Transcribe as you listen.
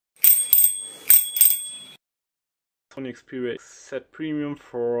Sony Xperia XZ Premium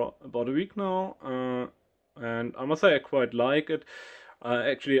for about a week now, and I must say I quite like it.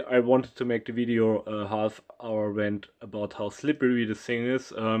 Actually, I wanted to make the video a half-hour rant about how slippery this thing is.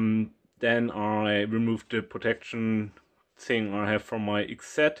 Then I removed the protection thing I have from my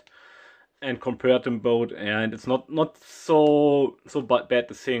XZ and compared them both, and it's not so bad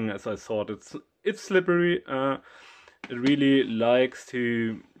the thing as I thought. It's slippery. It really likes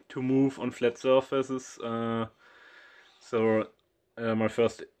to move on flat surfaces. So my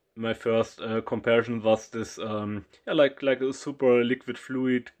first comparison was this yeah, like a super liquid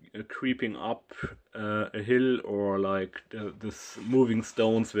fluid creeping up a hill, or like this moving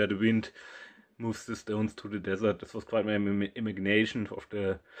stones where the wind moves the stones to the desert. This was quite my imagination of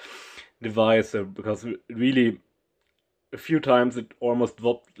the device, because really a few times it almost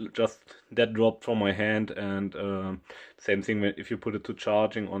dropped from my hand. And same thing if you put it to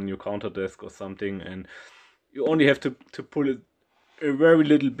charging on your counter desk or something, and you only have to pull it a very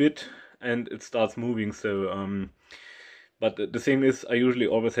little bit and it starts moving. So but the thing is, I usually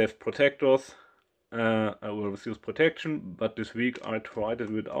always have protectors. I always use protection, but this week I tried it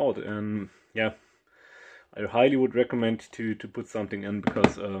without, and yeah, I highly would recommend to put something in,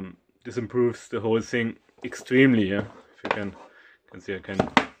 because this improves the whole thing extremely. Yeah, if you can see, I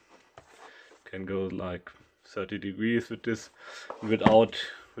can go like 30 degrees with this. Without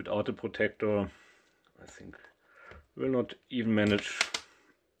a protector, I think will not even manage.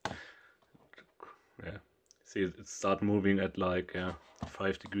 Yeah, see it start moving at like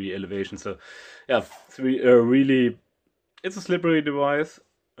 5-degree elevation. So yeah, really, it's a slippery device.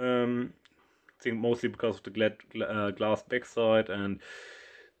 I think mostly because of the glass backside and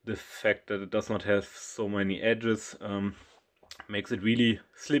the fact that it does not have so many edges, makes it really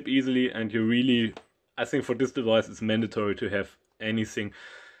slip easily. And you really, I think for this device it's mandatory to have anything,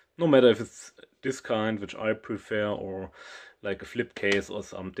 no matter if it's this kind, which I prefer, or like a flip case or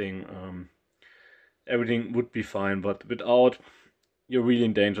something. Everything would be fine, but without, you're really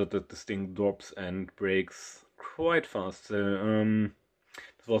in danger that this thing drops and breaks quite fast. So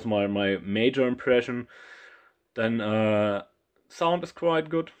this was my major impression. Then sound is quite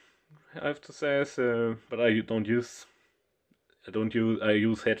good, I have to say. So, but I use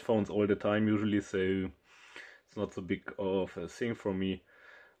headphones all the time usually, so it's not so big of a thing for me.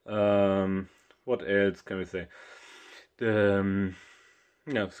 What else can we say? The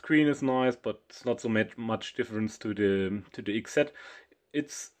yeah, screen is nice, but it's not so much difference to the XZ.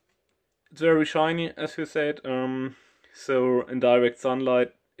 It's very shiny, as you said. So in direct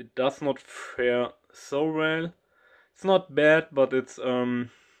sunlight, it does not fare so well. It's not bad, but it's also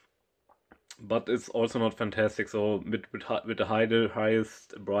not fantastic. So with the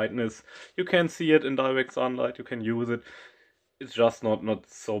highest brightness, you can see it in direct sunlight. You can use it. It's just not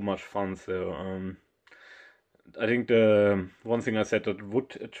so much fun. So I think the one thing I said that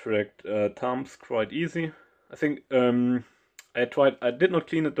would attract thumbs quite easy. I think I did not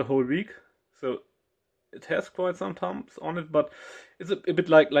clean it the whole week, so it has quite some thumbs on it, but it's a bit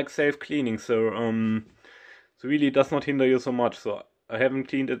like safe cleaning. So so really it does not hinder you so much. So I haven't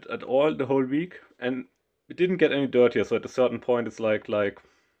cleaned it at all the whole week, and it didn't get any dirtier. So at a certain point, it's like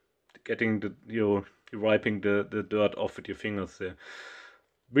getting you're wiping the dirt off with your fingers there.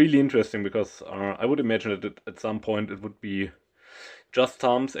 Really interesting, because I would imagine that at some point it would be just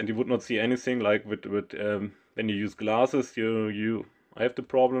thumbs and you would not see anything. Like with when you use glasses, I have the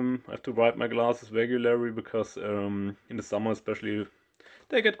problem. I have to wipe my glasses regularly, because in the summer especially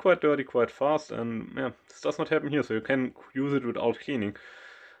they get quite dirty quite fast, and yeah, this does not happen here. So you can use it without cleaning.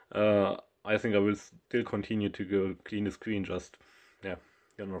 I think I will still continue to go clean the screen, just yeah,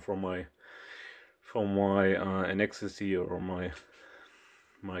 you know, from my anxiety or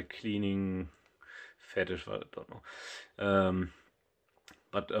my cleaning fetish, I don't know.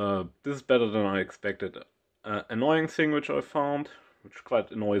 But this is better than I expected. Annoying thing which I found, which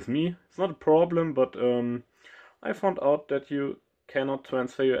quite annoys me. It's not a problem, but I found out that you cannot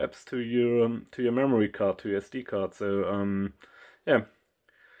transfer your apps to your memory card, to your SD card. So yeah,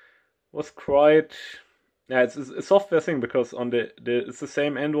 was quite, yeah, it's a software thing, because on it's the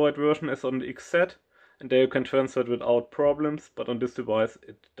same Android version as on the XZ. And there you can transfer it without problems, but on this device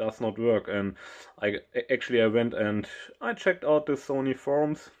it does not work. And I went and I checked out the Sony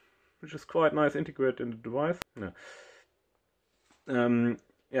forums, which is quite nice integrated in the device. Yeah,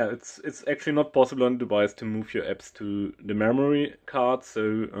 yeah, it's actually not possible on the device to move your apps to the memory card.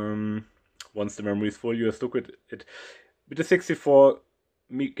 So once the memory is full, you have to look at it. With the 64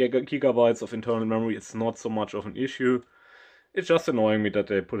 gigabytes of internal memory, it's not so much of an issue. It's just annoying me that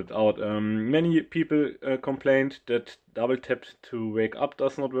they put it out. Many people complained that double tap to wake up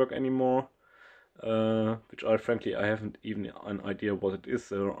does not work anymore. which I frankly I haven't even an idea what it is,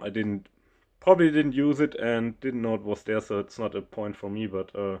 so I probably didn't use it and didn't know it was there, so it's not a point for me.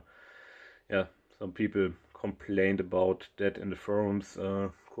 But yeah, some people complained about that in the forums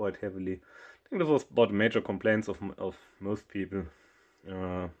quite heavily. I think this was about major complaints of most people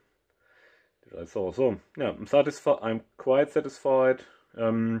that I saw. So yeah, I'm satisfied. I'm quite satisfied.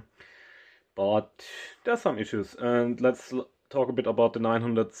 But there's some issues, and let's talk a bit about the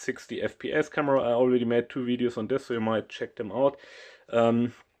 960 FPS camera. I already made 2 videos on this, so you might check them out.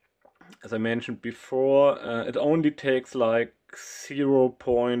 As I mentioned before, it only takes like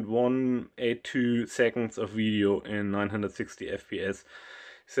 0.182 seconds of video in 960 FPS.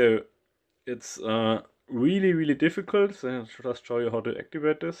 So it's really, really difficult. So I'll just show you how to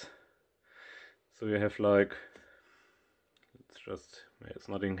activate this. So you have like, it's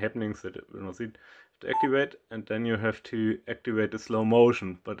nothing happening, so it will not see it. To activate, and then you have to activate the slow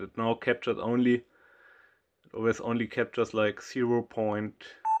motion, but it now captures only, it always only captures like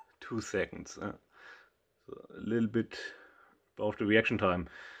 0.2 seconds, so a little bit above the reaction time,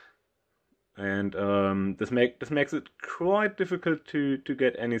 and this makes it quite difficult to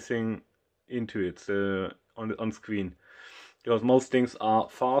get anything into it, so on screen, because most things are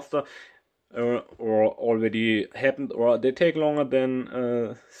faster. Or already happened, or they take longer than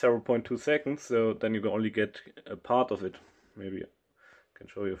 0.2 seconds, so then you can only get a part of it. Maybe I can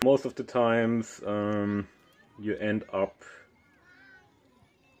show you. Most of the times you end up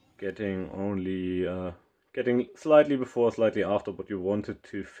getting only getting slightly before, slightly after what you wanted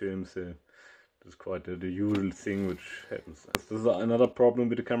to film, so that's quite the usual thing which happens. This is another problem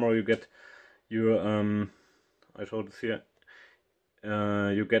with the camera. You get your I showed this here,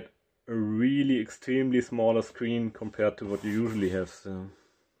 you get a really extremely smaller screen compared to what you usually have. So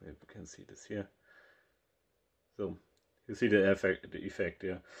maybe you can see this here. So you see the effect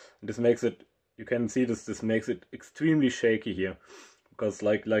here. And this makes it, you can see this makes it extremely shaky here, because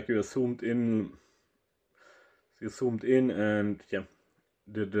like you're zoomed in, and yeah,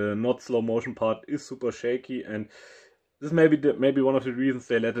 the not slow motion part is super shaky, and this may be maybe one of the reasons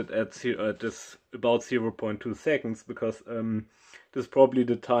they let it at this about 0.2 seconds, because this is probably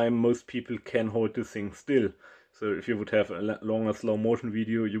the time most people can hold this thing still. So if you would have a longer slow motion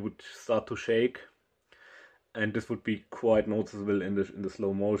video, you would start to shake, and this would be quite noticeable in the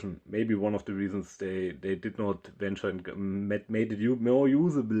slow motion. Maybe one of the reasons they did not venture and made it more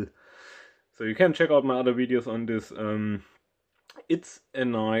usable. So you can check out my other videos on this. It's a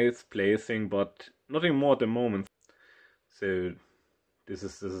nice plaything, but nothing more at the moment. So this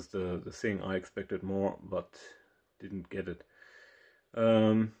is the thing I expected more, but didn't get it.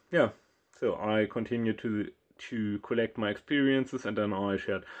 Yeah, so I continue to collect my experiences, and then I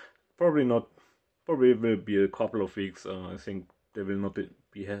shared. Probably will be a couple of weeks. I think there will not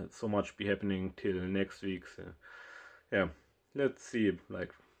be so much happening till next week. So yeah, let's see.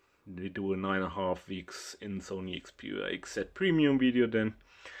 Like, we do a 9.5 weeks in Sony Xperia XZ Premium video then.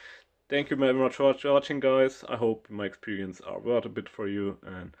 Thank you very much for watching, guys. I hope my experience are worth a bit for you,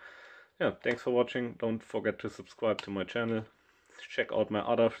 and yeah, thanks for watching. Don't forget to subscribe to my channel. Check out my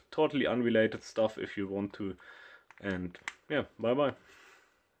other totally unrelated stuff if you want to, and yeah, bye bye.